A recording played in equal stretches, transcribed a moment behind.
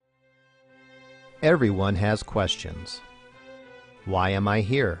Everyone has questions. Why am I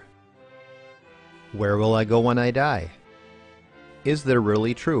here? Where will I go when I die? Is there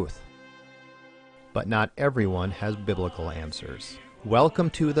really truth? But not everyone has biblical answers. Welcome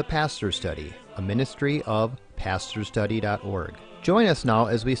to The Pastor Study, a ministry of pastorstudy.org. Join us now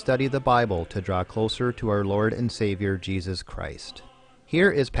as we study the Bible to draw closer to our Lord and Savior Jesus Christ. Here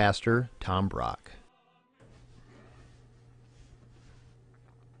is Pastor Tom Brock.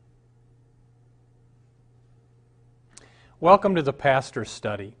 Welcome to the Pastor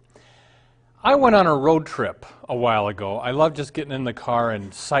Study. I went on a road trip a while ago. I love just getting in the car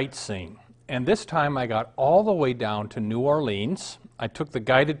and sightseeing. And this time I got all the way down to New Orleans. I took the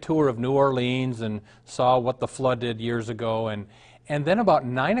guided tour of New Orleans and saw what the flood did years ago. And then about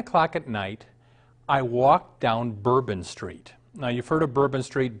 9 o'clock at night, I walked down Bourbon Street. Now you've heard of Bourbon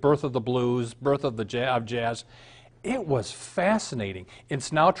Street, birth of the blues, birth of the jazz. It was fascinating.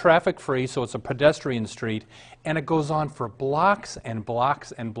 It's now traffic-free, so it's a pedestrian street, and it goes on for blocks and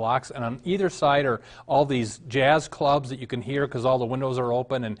blocks and blocks, and on either side are all these jazz clubs that you can hear because all the windows are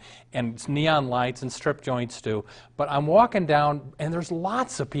open, and it's neon lights and strip joints too. But I'm walking down, and there's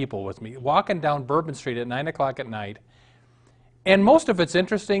lots of people with me, walking down Bourbon Street at 9 o'clock at night, and most of it's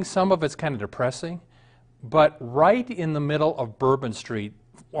interesting, some of it's kind of depressing, but right in the middle of Bourbon Street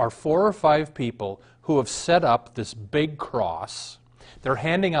are 4 or 5 people who have set up this big cross. They're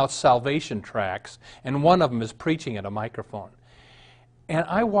handing out salvation tracts, and one of them is preaching at a microphone. And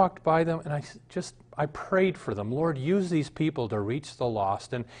I walked by them, and I prayed for them. Lord, use these people to reach the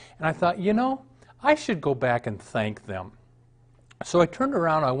lost. And I thought, I should go back and thank them. So I turned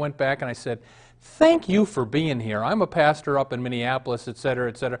around, I went back, and I said, thank you for being here. I'm a pastor up in Minneapolis, et cetera,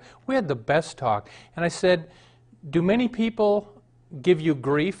 et cetera. We had the best talk. And I said, do many people give you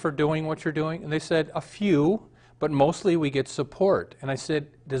grief for doing what you're doing? And they said, a few, but mostly we get support. And I said,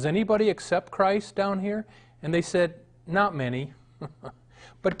 does anybody accept Christ down here? And they said, not many.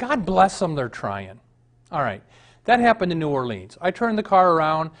 But God bless them, they're trying. All right, that happened in New Orleans. I turned the car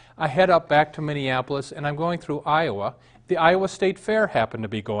around, I head up back to Minneapolis, and I'm going through Iowa. The Iowa State Fair happened to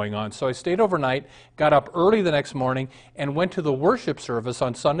be going on, so I stayed overnight, got up early the next morning, and went to the worship service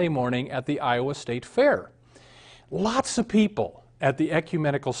on Sunday morning at the Iowa State Fair. Lots of people at the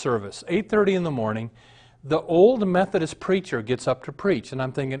ecumenical service, 8:30 in the morning. The old Methodist preacher gets up to preach, and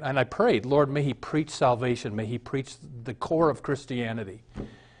I'm thinking, and I prayed, Lord, may he preach salvation, may he preach the core of Christianity.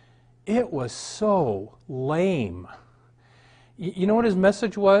 It was so lame. You know what his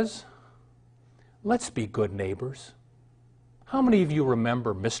message was? Let's be good neighbors. How many of you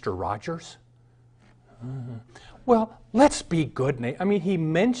remember Mr. Rogers? Well, let's be good neighbors. I mean, he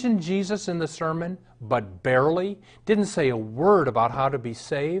mentioned Jesus in the sermon, but barely. Didn't say a word about how to be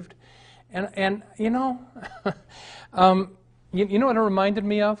saved. And you know what it reminded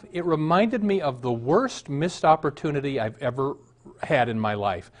me of? It reminded me of the worst missed opportunity I've ever had in my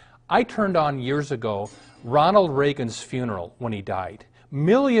life. I turned on years ago Ronald Reagan's funeral when he died.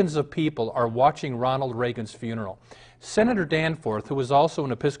 Millions of people are watching Ronald Reagan's funeral. Senator Danforth, who was also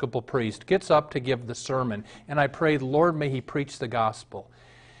an Episcopal priest, gets up to give the sermon, and I prayed, Lord, may he preach the gospel.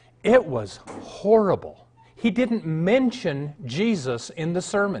 It was horrible. He didn't mention Jesus in the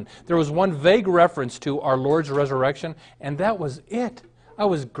sermon. There was one vague reference to our Lord's resurrection, and that was it. I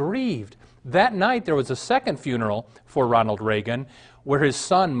was grieved. That night, there was a second funeral for Ronald Reagan, where his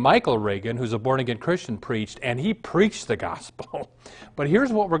son, Michael Reagan, who's a born-again Christian, preached, and he preached the gospel. But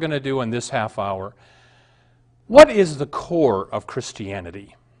here's what we're going to do in this half hour. What is the core of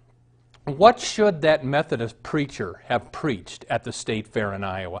Christianity? What should that Methodist preacher have preached at the State Fair in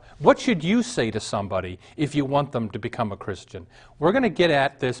Iowa? What should you say to somebody if you want them to become a Christian? We're going to get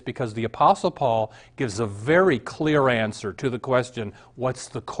at this because the Apostle Paul gives a very clear answer to the question, what's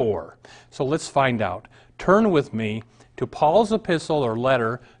the core? So let's find out. Turn with me to Paul's epistle or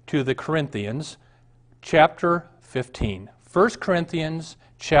letter to the Corinthians, chapter 15. 1 Corinthians,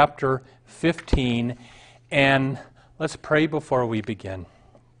 chapter 15, and let's pray before we begin.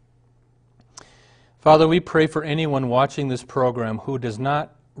 Father, we pray for anyone watching this program who does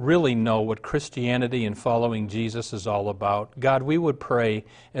not really know what Christianity and following Jesus is all about. God, we would pray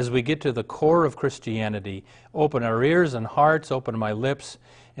as we get to the core of Christianity, open our ears and hearts, open my lips,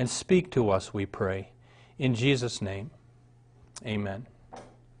 and speak to us, we pray. In Jesus' name, amen.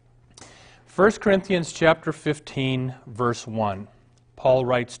 1 Corinthians chapter 15, verse 1. Paul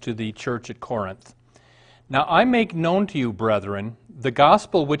writes to the church at Corinth, Now I make known to you, brethren, the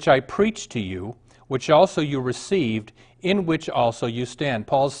gospel which I preached to you, which also you received, in which also you stand.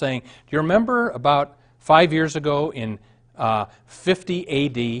 Paul's saying, do you remember about 5 years ago in 50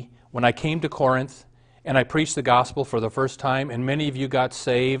 AD when I came to Corinth and I preached the gospel for the first time, and many of you got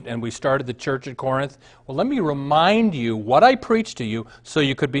saved, and we started the church at Corinth. Well, let me remind you what I preached to you so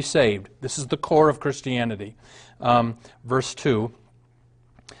you could be saved. This is the core of Christianity. Verse 2,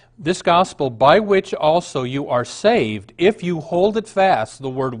 this gospel by which also you are saved, if you hold it fast, the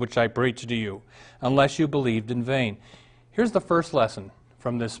word which I preached to you, unless you believed in vain. Here's the first lesson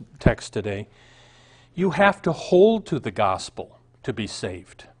from this text today. You have to hold to the gospel to be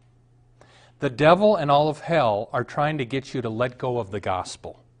saved. The devil and all of hell are trying to get you to let go of the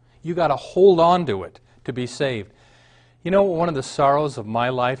gospel. You got to hold on to it to be saved. You know what one of the sorrows of my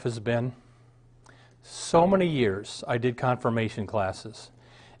life has been? So many years I did confirmation classes.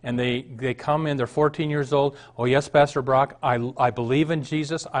 And they come in, they're 14 years old. Oh yes, Pastor Brock, I believe in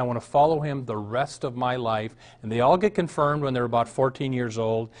Jesus. I want to follow him the rest of my life. And they all get confirmed when they're about 14 years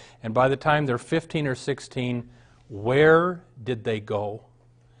old. And by the time they're 15 or 16, where did they go?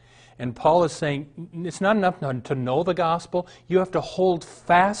 And Paul is saying, it's not enough to know the gospel. You have to hold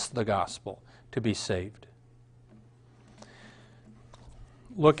fast the gospel to be saved.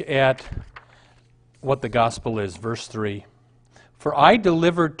 Look at what the gospel is, verse 3. For I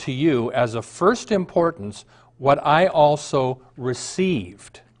delivered to you as of first importance what I also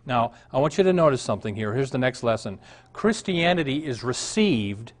received. Now, I want you to notice something here. Here's the next lesson. Christianity is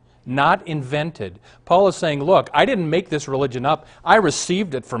received, not invented. Paul is saying, look, I didn't make this religion up. I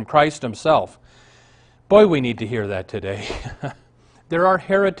received it from Christ himself. Boy, we need to hear that today. There are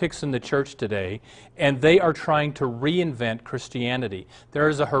heretics in the church today, and they are trying to reinvent Christianity. There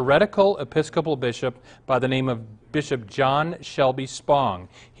is a heretical Episcopal bishop by the name of Bishop John Shelby Spong.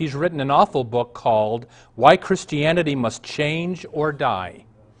 He's written an awful book called Why Christianity Must Change or Die.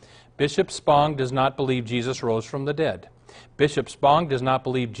 Bishop Spong does not believe Jesus rose from the dead. Bishop Spong does not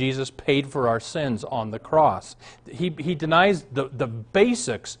believe Jesus paid for our sins on the cross. He denies the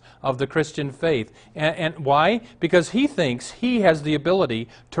basics of the Christian faith. And why? Because he thinks he has the ability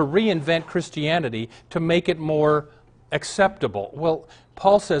to reinvent Christianity to make it more acceptable. Well,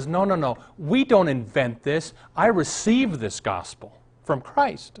 Paul says, no. We don't invent this. I received this gospel from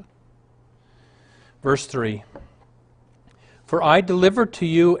Christ. Verse 3. For I delivered to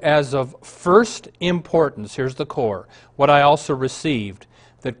you as of first importance, here's the core, what I also received,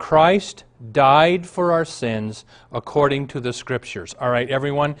 that Christ died for our sins according to the Scriptures. All right,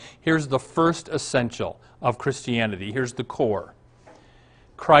 everyone, here's the first essential of Christianity. Here's the core.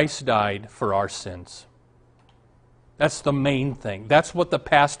 Christ died for our sins. That's the main thing. That's what the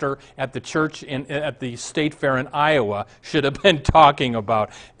pastor at the church at the State Fair in Iowa should have been talking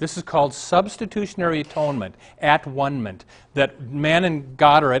about. This is called substitutionary atonement, at-one-ment. That man and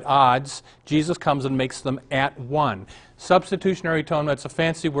God are at odds. Jesus comes and makes them at one. Substitutionary atonement, it's a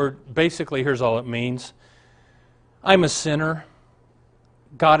fancy word. Basically, here's all it means. I'm a sinner.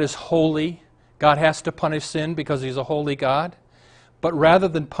 God is holy. God has to punish sin because he's a holy God. But rather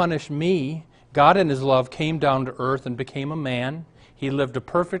than punish me, God in his love came down to earth and became a man. He lived a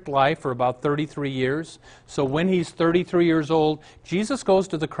perfect life for about 33 years. So when he's 33 years old, Jesus goes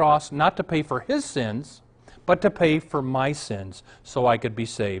to the cross not to pay for his sins, but to pay for my sins so I could be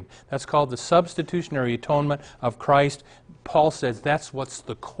saved. That's called the substitutionary atonement of Christ. Paul says that's what's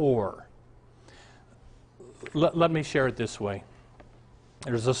the core. Let me share it this way.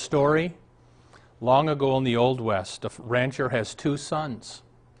 There's a story long ago in the Old West. A rancher has two sons.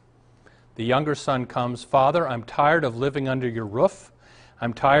 The younger son comes, Father, I'm tired of living under your roof.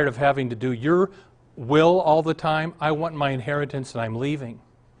 I'm tired of having to do your will all the time. I want my inheritance and I'm leaving.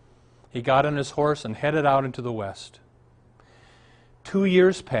 He got on his horse and headed out into the west. 2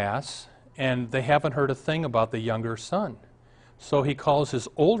 years pass and they haven't heard a thing about the younger son. So he calls his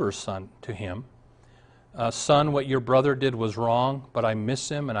older son to him. Son, what your brother did was wrong, but I miss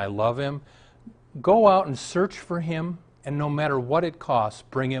him and I love him. Go out and search for him, and no matter what it costs,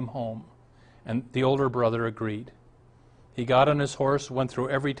 bring him home. And the older brother agreed. He got on his horse, went through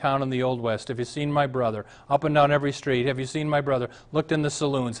every town in the Old West. Have you seen my brother? Up and down every street. Have you seen my brother? Looked in the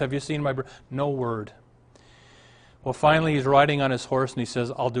saloons. Have you seen my brother? No word. Well, finally he's riding on his horse and he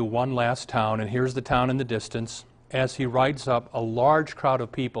says, I'll do one last town. And here's the town in the distance. As he rides up, a large crowd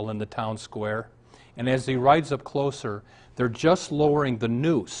of people in the town square. And as he rides up closer, they're just lowering the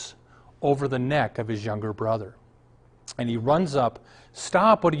noose over the neck of his younger brother. And he runs up,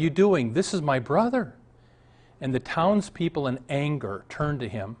 Stop, what are you doing? This is my brother. And the townspeople in anger turn to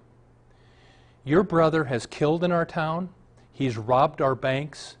him. Your brother has killed in our town, he's robbed our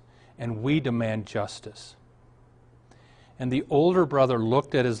banks, and we demand justice. And the older brother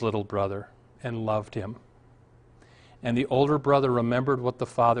looked at his little brother and loved him. And the older brother remembered what the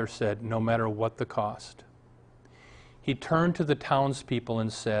father said, no matter what the cost. He turned to the townspeople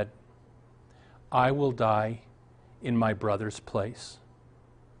and said, I will die in my brother's place.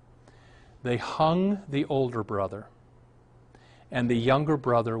 They hung the older brother, and the younger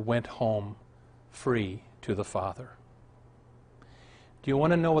brother went home free to the Father. Do you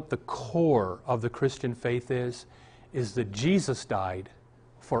want to know what the core of the Christian faith is? Is that Jesus died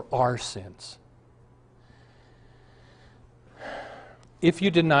for our sins. If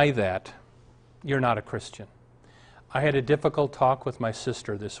you deny that, you're not a Christian. I had a difficult talk with my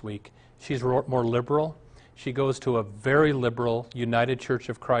sister this week. She's more liberal. She goes to a very liberal United Church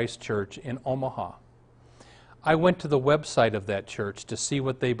of Christ church in Omaha. I went to the website of that church to see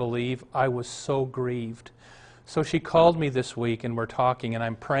what they believe. I was so grieved. So she called me this week and we're talking, and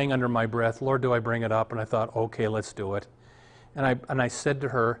I'm praying under my breath, Lord, do I bring it up? And I thought, okay, let's do it. And I said to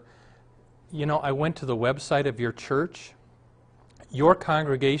her, you know, I went to the website of your church. Your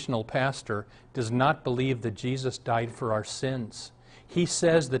congregational pastor does not believe that Jesus died for our sins. He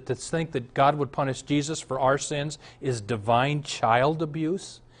says that to think that God would punish Jesus for our sins is divine child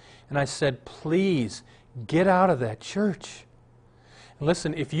abuse. And I said, please, get out of that church. And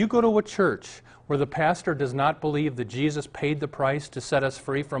listen, if you go to a church where the pastor does not believe that Jesus paid the price to set us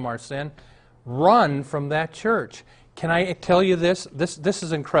free from our sin, run from that church. Can I tell you this? This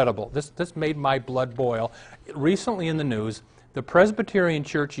is incredible. This made my blood boil. Recently in the news, the Presbyterian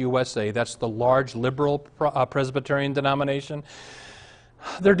Church USA, that's the large liberal Presbyterian denomination,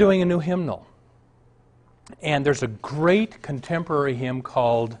 they're doing a new hymnal. And there's a great contemporary hymn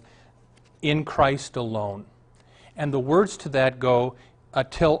called In Christ Alone. And the words to that go,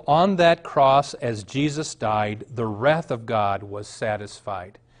 till on that cross as Jesus died, the wrath of God was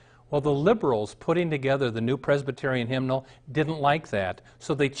satisfied. Well, the liberals putting together the new Presbyterian hymnal didn't like that,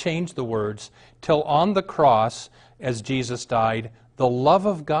 so they changed the words, till on the cross as Jesus died, the love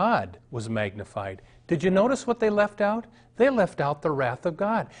of God was magnified. Did you notice what they left out? They left out the wrath of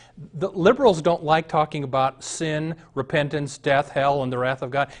God. The liberals don't like talking about sin, repentance, death, hell, and the wrath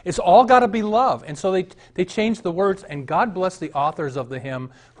of God. It's all got to be love. And so they changed the words, and God bless the authors of the hymn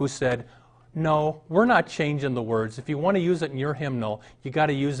who said, no, we're not changing the words. If you want to use it in your hymnal, you got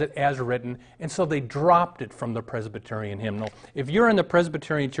to use it as written. And so they dropped it from the Presbyterian hymnal. If you're in the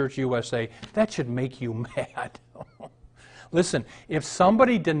Presbyterian Church USA, that should make you mad. Listen, if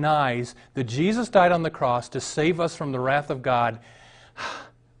somebody denies that Jesus died on the cross to save us from the wrath of God,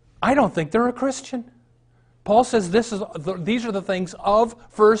 I don't think they're a Christian. Paul says these are the things of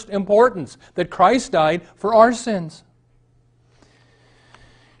first importance, that Christ died for our sins.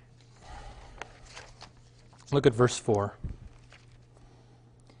 Look at verse 4.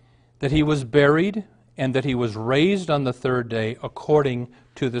 That he was buried and that he was raised on the third day according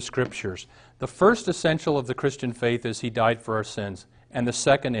to the Scriptures. The first essential of the Christian faith is he died for our sins. And the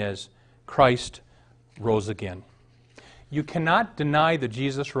second is Christ rose again. You cannot deny that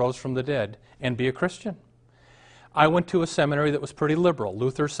Jesus rose from the dead and be a Christian. I went to a seminary that was pretty liberal,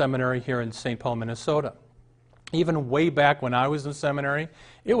 Luther Seminary here in St. Paul, Minnesota. Even way back when I was in seminary,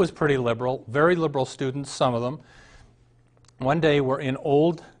 it was pretty liberal, very liberal students, some of them. One day we're in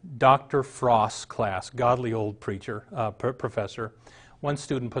old Dr. Frost's class, godly old preacher, professor. One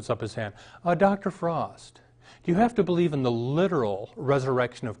student puts up his hand. Dr. Frost, do you have to believe in the literal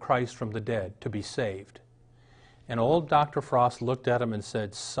resurrection of Christ from the dead to be saved? And old Dr. Frost looked at him and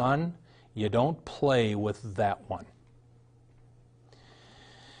said, son, you don't play with that one.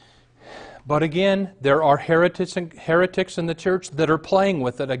 But again, there are heretics in the church that are playing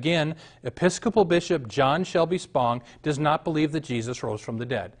with it. Again, Episcopal Bishop John Shelby Spong does not believe that Jesus rose from the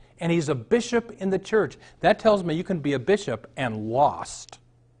dead. And he's a bishop in the church. That tells me you can be a bishop and lost.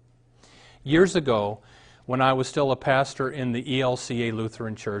 Years ago, when I was still a pastor in the ELCA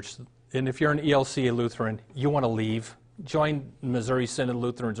Lutheran Church, and if you're an ELCA Lutheran, you want to leave, join Missouri Synod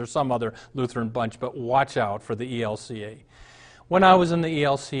Lutherans or some other Lutheran bunch, but watch out for the ELCA. When I was in the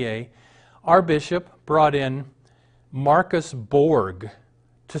ELCA, our bishop brought in Marcus Borg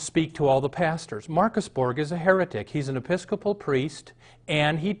to speak to all the pastors. Marcus Borg is a heretic. He's an Episcopal priest,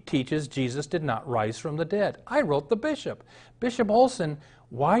 and he teaches Jesus did not rise from the dead. I wrote the bishop. Bishop Olson,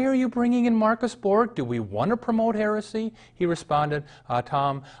 why are you bringing in Marcus Borg? Do we want to promote heresy? He responded,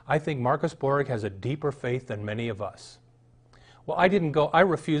 Tom, I think Marcus Borg has a deeper faith than many of us. Well, I didn't go. I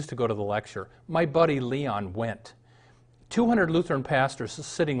refused to go to the lecture. My buddy Leon went. 200 Lutheran pastors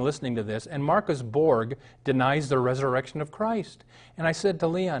sitting listening to this, and Marcus Borg denies the resurrection of Christ. And I said to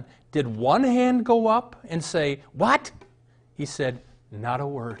Leon, did one hand go up and say, what? He said, not a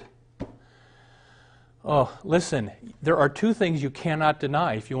word. Oh, listen, there are two things you cannot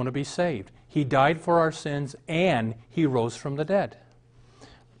deny if you want to be saved. He died for our sins, and he rose from the dead.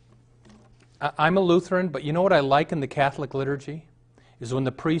 I'm a Lutheran, but you know what I like in the Catholic liturgy? Is when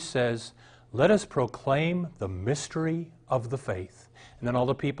the priest says, let us proclaim the mystery of the faith. And then all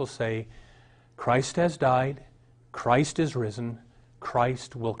the people say, Christ has died, Christ is risen,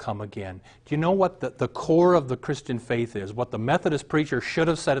 Christ will come again. Do you know what the core of the Christian faith is? What the Methodist preacher should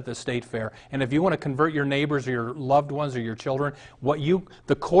have said at the state fair? And if you want to convert your neighbors or your loved ones or your children,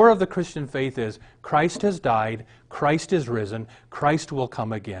 the core of the Christian faith is Christ has died, Christ is risen, Christ will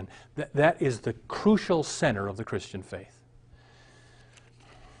come again. That is the crucial center of the Christian faith.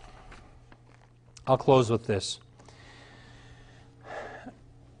 I'll close with this.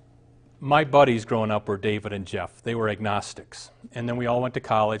 My buddies growing up were David and Jeff. They were agnostics. And then we all went to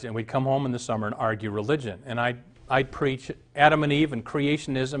college, and we'd come home in the summer and argue religion. And I'd preach Adam and Eve and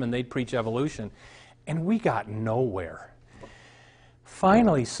creationism, and they'd preach evolution. And we got nowhere.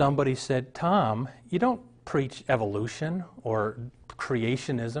 Finally, somebody said, Tom, you don't preach evolution or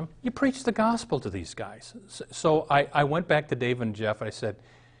creationism. You preach the gospel to these guys. So I went back to David and Jeff, and I said,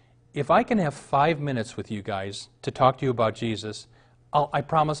 if I can have 5 minutes with you guys to talk to you about Jesus, I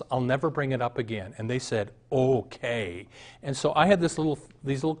promise I'll never bring it up again. And they said, okay. And so I had these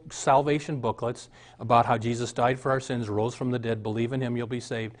little salvation booklets about how Jesus died for our sins, rose from the dead, believe in him, you'll be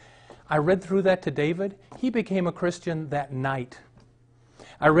saved. I read through that to David. He became a Christian that night.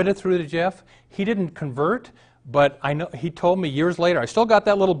 I read it through to Jeff. He didn't convert, but I know he told me years later, I still got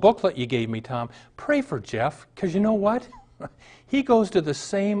that little booklet you gave me, Tom. Pray for Jeff, because you know what? He goes to the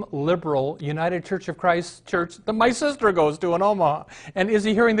same liberal United Church of Christ church that my sister goes to in Omaha. And is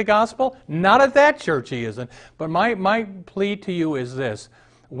he hearing the gospel? Not at that church he isn't. But my plea to you is this.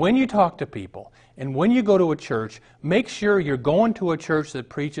 When you talk to people and when you go to a church, make sure you're going to a church that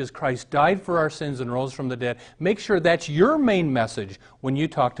preaches Christ died for our sins and rose from the dead. Make sure that's your main message when you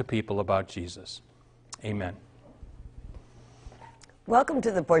talk to people about Jesus. Amen. Welcome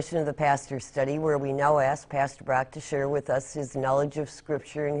to the portion of the Pastor's Study where we now ask Pastor Brock to share with us his knowledge of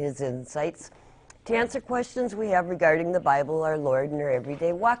Scripture and his insights to answer questions we have regarding the Bible, our Lord, and our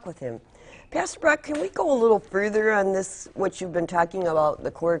everyday walk with Him. Pastor Brock, can we go a little further on this, what you've been talking about,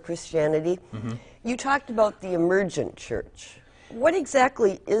 the core of Christianity? Mm-hmm. You talked about the emergent church. What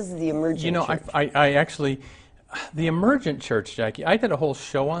exactly is the emergent church? I actually, the emergent church, Jackie, I did a whole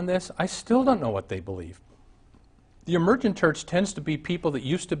show on this. I still don't know what they believe. The emergent church tends to be people that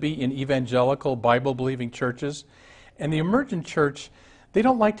used to be in evangelical, Bible-believing churches. And the emergent church, they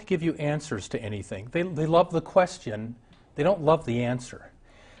don't like to give you answers to anything. They love the question. They don't love the answer.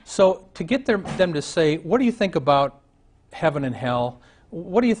 So to get them to say, what do you think about heaven and hell?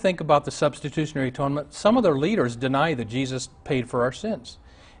 What do you think about the substitutionary atonement? Some of their leaders deny that Jesus paid for our sins.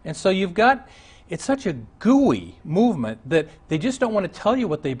 And so it's such a gooey movement that they just don't want to tell you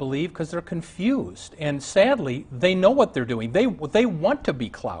what they believe because they're confused. And sadly, they know what they're doing. They want to be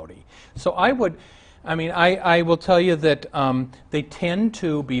cloudy. So I will tell you that they tend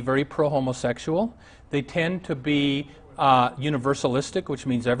to be very pro-homosexual. They tend to be universalistic, which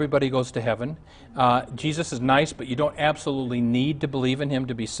means everybody goes to heaven. Jesus is nice, but you don't absolutely need to believe in him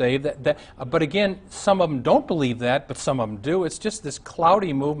to be saved. But again, some of them don't believe that, but some of them do. It's just this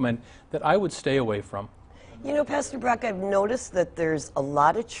cloudy movement that I would stay away from. You know, Pastor Brock, I've noticed that there's a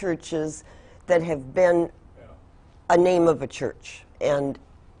lot of churches that have been a name of a church, and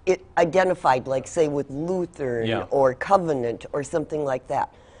it identified, like, say, with Lutheran or Covenant or something like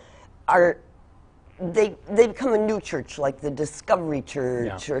that. They become a new church, like the Discovery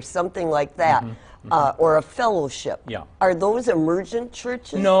Church or something like that, or a fellowship. Yeah. Are those emergent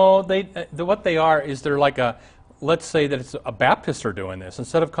churches? No, what they are is they're like let's say that it's a Baptists are doing this.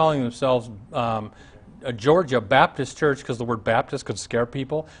 Instead of calling themselves a Georgia Baptist Church, because the word Baptist could scare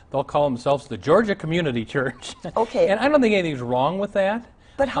people, they'll call themselves the Georgia Community Church. Okay. And I don't think anything's wrong with that.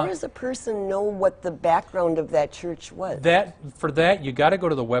 But how does a person know what the background of that church was? For that, you got to go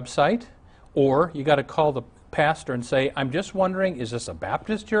to the website. Or you got to call the pastor and say, I'm just wondering, is this a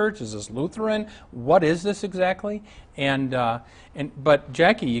Baptist church? Is this Lutheran? What is this exactly? But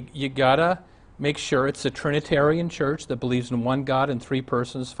Jackie, you got to make sure it's a Trinitarian church that believes in one God in three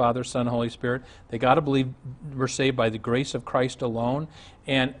persons, Father, Son, Holy Spirit. They got to believe we're saved by the grace of Christ alone.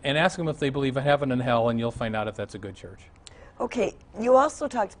 And ask them if they believe in heaven and hell, and you'll find out if that's a good church. Okay, you also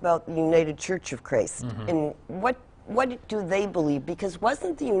talked about the United Church of Christ. Mm-hmm. And what do they believe? Because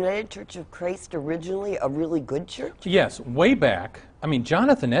wasn't the United Church of Christ originally a really good church? Yes, way back. I mean,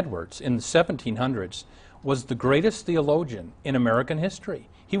 Jonathan Edwards in the 1700s was the greatest theologian in American history.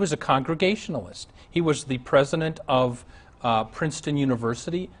 He was a Congregationalist. He was the president of Princeton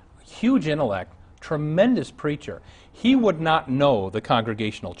University, huge intellect, tremendous preacher. He would not know the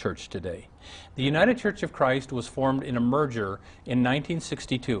Congregational Church today. The United Church of Christ was formed in a merger in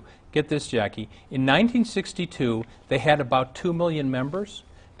 1962. Get this, Jackie. In 1962, they had about 2 million members.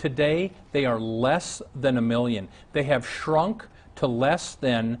 Today, they are less than 1 million. They have shrunk to less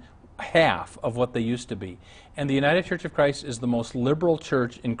than half of what they used to be. And the United Church of Christ is the most liberal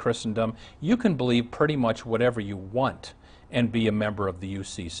church in Christendom. You can believe pretty much whatever you want and be a member of the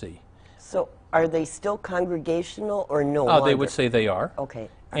UCC. So are they still congregational or no They longer? would say they are. Okay.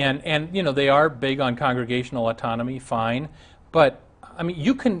 And you know, they are big on congregational autonomy, fine. But I mean,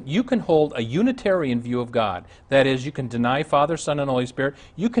 you can hold a Unitarian view of God. That is, you can deny Father, Son, and Holy Spirit.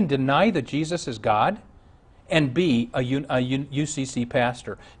 You can deny that Jesus is God and be a UCC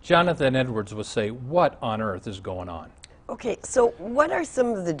pastor. Jonathan Edwards would say, what on earth is going on? Okay, so what are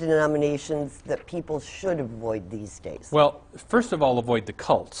some of the denominations that people should avoid these days? Well, first of all, avoid the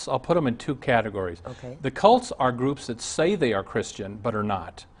cults. I'll put them in 2 categories. Okay. The cults are groups that say they are Christian but are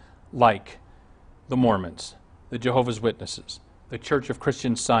not, like the Mormons, the Jehovah's Witnesses, the Church of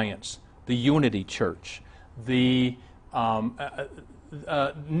Christian Science, the Unity Church, the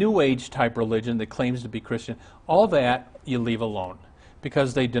New Age type religion that claims to be Christian. All that you leave alone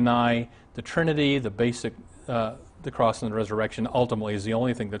because they deny the Trinity, the basic, the cross and the resurrection ultimately is the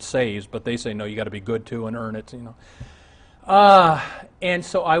only thing that saves, but they say, no, you got to be good too and earn it, you know. And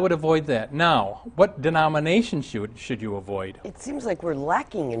so I would avoid that. Now, what denomination should you avoid? It seems like we're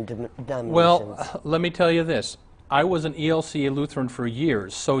lacking in denominations. Well, let me tell you this. I was an ELCA Lutheran for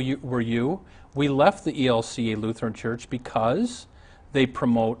years, so were you. We left the ELCA Lutheran Church because they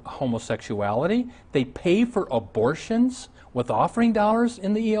promote homosexuality. They pay for abortions with offering dollars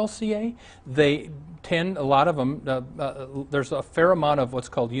in the ELCA. They tend, a lot of them, there's a fair amount of what's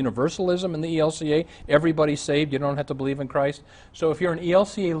called universalism in the ELCA. Everybody's saved. You don't have to believe in Christ. So if you're an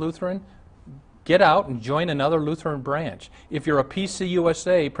ELCA Lutheran, get out and join another Lutheran branch. If you're a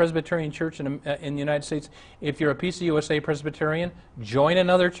PCUSA, Presbyterian Church in the United States, if you're a PCUSA Presbyterian, join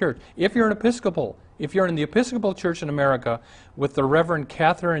another church. If you're an Episcopal, if you're in the Episcopal Church in America with the Reverend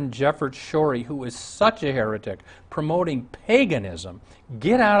Catherine Jefferts Schori, who is such a heretic, promoting paganism,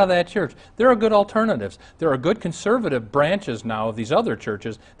 get out of that church. There are good alternatives. There are good conservative branches now of these other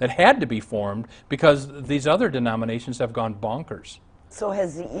churches that had to be formed because these other denominations have gone bonkers. So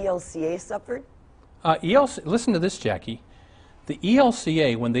has the ELCA suffered? Listen to this, Jackie. The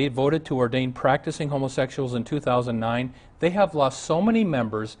ELCA, when they voted to ordain practicing homosexuals in 2009, they have lost so many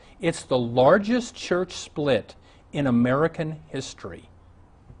members. It's the largest church split in American history.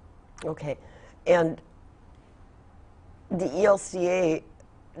 Okay. And the ELCA,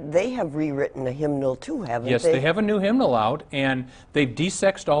 they have rewritten a hymnal too, haven't they? Yes, they have a new hymnal out, and they've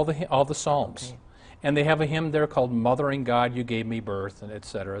desexed all the Psalms. Okay. And they have a hymn there called Mothering God, You Gave Me Birth, and et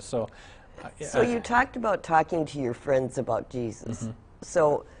cetera. So you talked about talking to your friends about Jesus. Mm-hmm.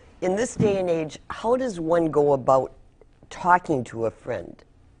 So in this day and age, how does one go about talking to a friend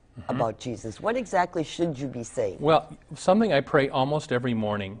about Jesus? What exactly should you be saying? Well, something I pray almost every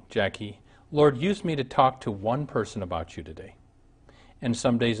morning, Jackie, Lord, use me to talk to one person about you today. And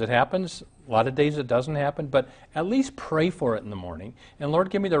some days it happens, a lot of days it doesn't happen, but at least pray for it in the morning. And Lord,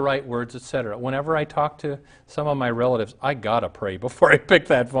 give me the right words, etc. Whenever I talk to some of my relatives, I gotta pray before I pick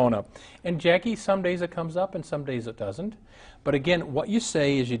that phone up. And Jackie, some days it comes up and some days it doesn't. But again, what you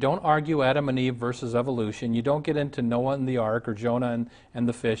say is you don't argue Adam and Eve versus evolution. You don't get into Noah and the ark or Jonah and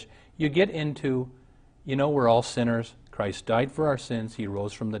the fish. You get into, you know, we're all sinners. Christ died for our sins. He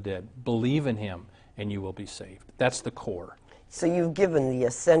rose from the dead. Believe in him and you will be saved. That's the core. So you've given the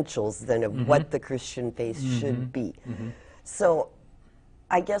essentials then of what the Christian faith should be. So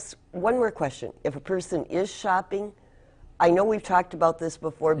I guess one more question. If a person is shopping, I know we've talked about this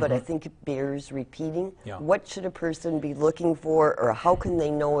before, but I think it bears repeating. Yeah. What should a person be looking for, or how can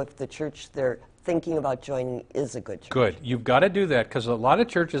they know if the church they're thinking about joining is a good church? Good. You've got to do that because a lot of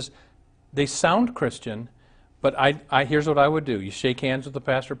churches, they sound Christian, but here's what I would do. You shake hands with the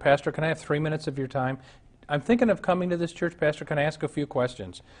pastor. Pastor, can I have 3 minutes of your time? I'm thinking of coming to this church, Pastor. Can I ask a few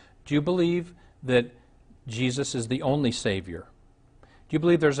questions? Do you believe that Jesus is the only Savior? Do you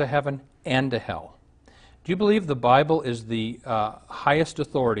believe there's a heaven and a hell? Do you believe the Bible is the highest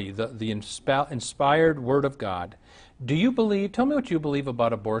authority, the inspired Word of God? Do you believe, tell me what you believe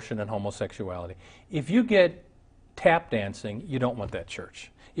about abortion and homosexuality. If you get tap dancing, you don't want that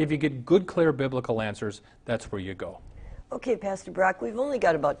church. If you get good, clear biblical answers, that's where you go. Okay, Pastor Brock, we've only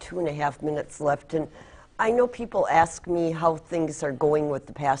got about 2.5 minutes left, and I know people ask me how things are going with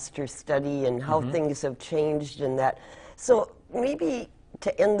the pastor study and how things have changed and that. So maybe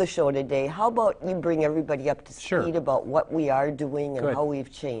to end the show today, how about you bring everybody up to speed about what we are doing and how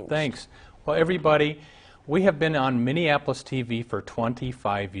we've changed? Thanks. Well, everybody, we have been on Minneapolis TV for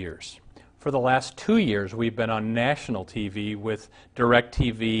 25 years. For the last 2 years, we've been on national TV with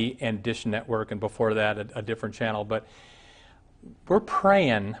DirecTV and Dish Network, and before that, a different channel. But we're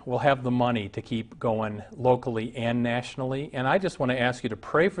praying we'll have the money to keep going locally and nationally. And I just want to ask you to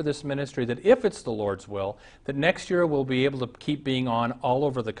pray for this ministry, that if it's the Lord's will, that next year we'll be able to keep being on all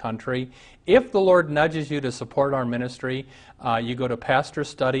over the country. If the Lord nudges you to support our ministry, you go to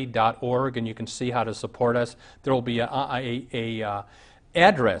pastorstudy.org and you can see how to support us. There will be an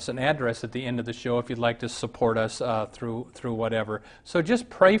address at the end of the show if you'd like to support us through whatever. So just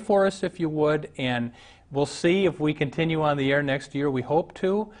pray for us if you would, and we'll see if we continue on the air next year. We hope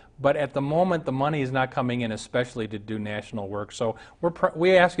to, but at the moment the money is not coming in, especially to do national work. So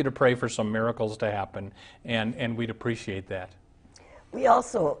we ask you to pray for some miracles to happen, and we'd appreciate that. We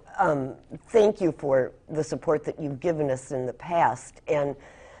also thank you for the support that you've given us in the past. And,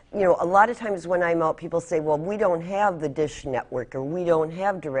 you know, a lot of times when I'm out, people say, well, we don't have the Dish Network or we don't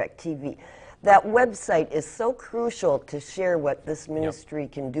have DirecTV. That website is so crucial to share what this ministry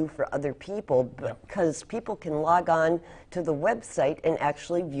can do for other people, because people can log on to the website and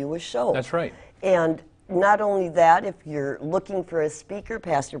actually view a show. That's right. And not only that, if you're looking for a speaker,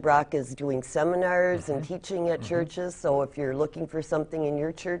 Pastor Brock is doing seminars and teaching at churches, so if you're looking for something in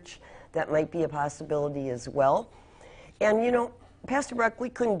your church, that might be a possibility as well. And you know, Pastor Brock, we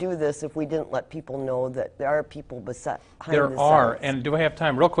couldn't do this if we didn't let people know that there are people behind There are, and do I have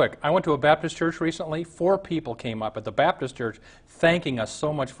time? Real quick, I went to a Baptist church recently. 4 people came up at the Baptist church thanking us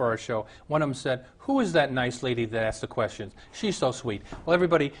so much for our show. One of them said, who is that nice lady that asked the questions? She's so sweet. Well,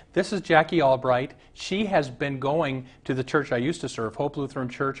 everybody, this is Jackie Albright. She has been going to the church I used to serve, Hope Lutheran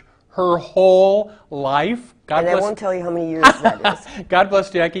Church, her whole life. God bless. I won't tell you how many years that is. God bless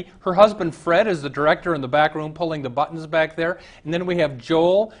Jackie. Her husband Fred is the director in the back room pulling the buttons back there. And then we have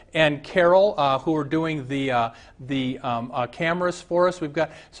Joel and Carol who are doing the cameras for us. We've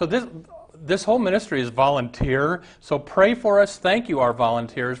got, so this whole ministry is volunteer. So pray for us. Thank you, our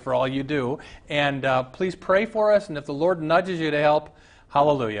volunteers, for all you do. And please pray for us. And if the Lord nudges you to help,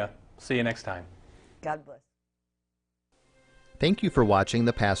 hallelujah. See you next time. God bless. Thank you for watching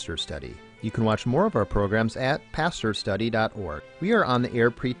The Pastor Study. You can watch more of our programs at pastorstudy.org. We are on the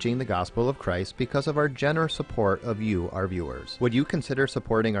air preaching the gospel of Christ because of our generous support of you, our viewers. Would you consider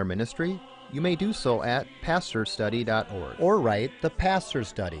supporting our ministry? You may do so at pastorstudy.org. Or write The Pastor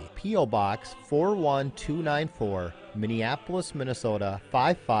Study, P.O. Box 41294, Minneapolis, Minnesota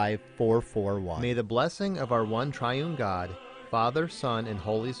 55441. May the blessing of our one triune God, Father, Son, and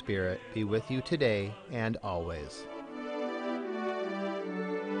Holy Spirit be with you today and always.